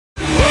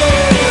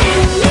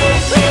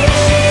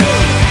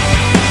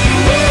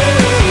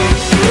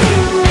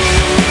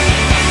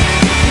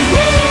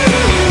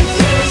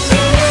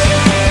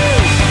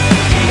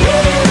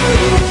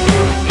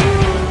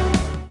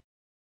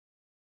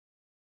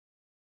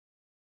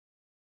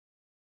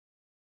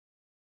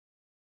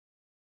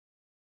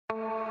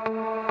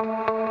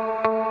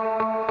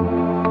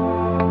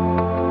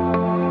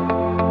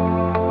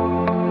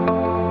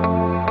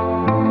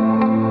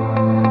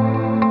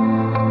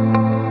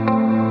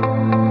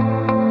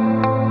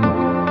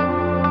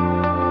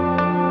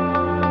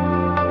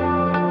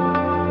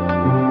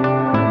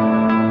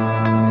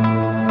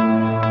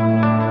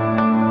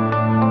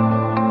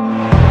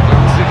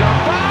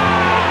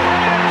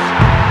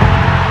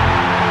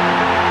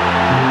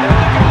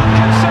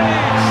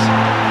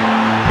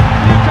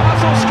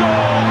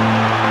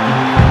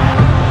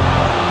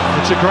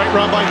It's a great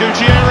run by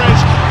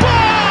Gutierrez.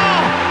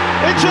 Ball!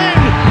 It's in!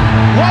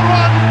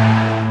 1-1.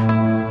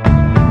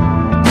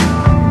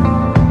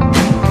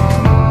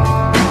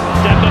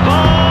 Demba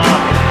bar!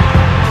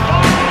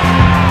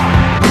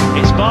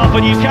 It's bar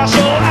for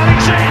Newcastle and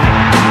it's in!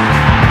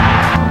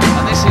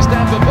 And this is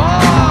Demba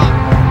bar!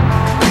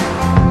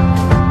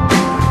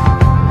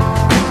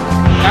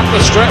 At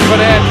the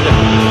Stretford end,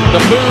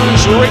 the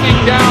booze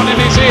ringing down in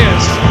his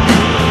ears.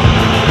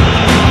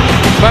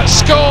 But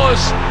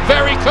scores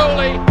very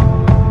coolly.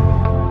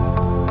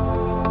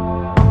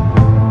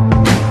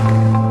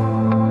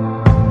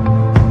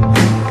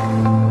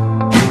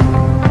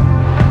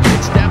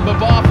 It's Demba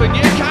bar for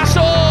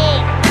Newcastle.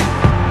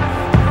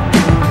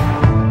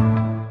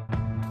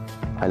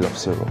 I love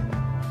syrup.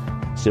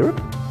 Syrup?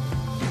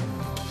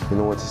 You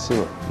know what is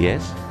syrup?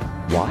 Yes.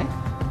 Why?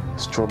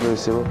 Strawberry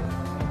syrup.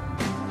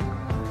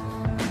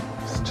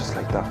 It's just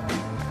like that.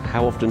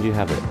 How often do you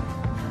have it?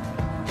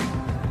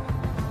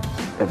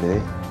 Every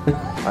day.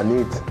 I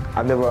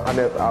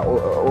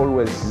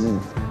always,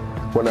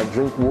 when I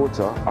drink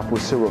water, I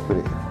put syrup in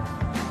it.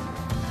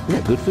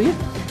 Yeah, good for you.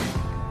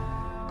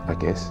 I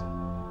guess.